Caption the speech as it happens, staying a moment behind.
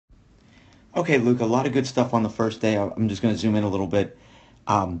Okay, Luke, a lot of good stuff on the first day. I'm just going to zoom in a little bit.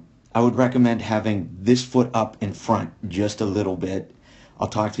 I would recommend having this foot up in front just a little bit. I'll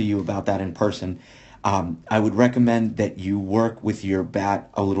talk to you about that in person. I would recommend that you work with your bat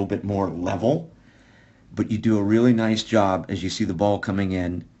a little bit more level, but you do a really nice job as you see the ball coming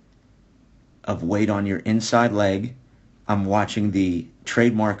in of weight on your inside leg. I'm watching the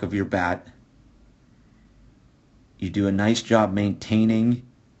trademark of your bat. You do a nice job maintaining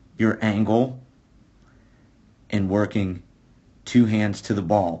your angle and working two hands to the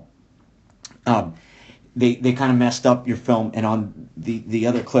ball. Um, they kind of messed up your film, and on the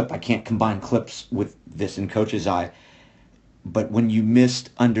other clip, I can't combine clips with this in Coach's eye, but when you missed,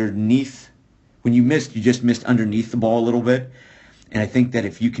 you just missed underneath the ball a little bit, and I think that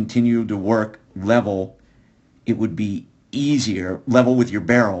if you continue to work level, it would be easier, level with your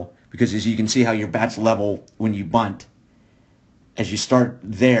barrel, because as you can see how your bat's level when you bunt, as you start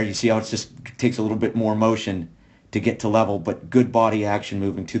there, you see how it just takes a little bit more motion to get to level, but good body action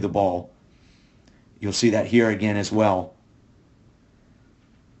moving to the ball. You'll see that here again as well.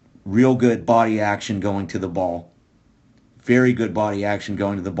 Real good body action going to the ball. Very good body action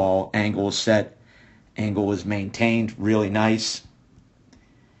going to the ball. Angle is set. Angle is maintained. Really nice.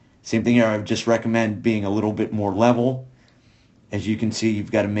 Same thing here. I would just recommend being a little bit more level. As you can see,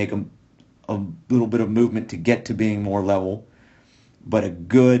 you've got to make a little bit of movement to get to being more level. But a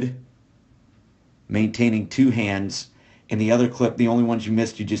good maintaining two hands. In the other clip, the only ones you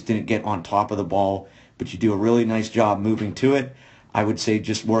missed, you just didn't get on top of the ball, but you do a really nice job moving to it. I would say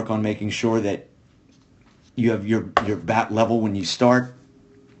just work on making sure that you have your bat level when you start,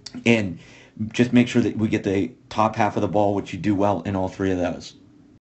 and just make sure that we get the top half of the ball, which you do well in all three of those.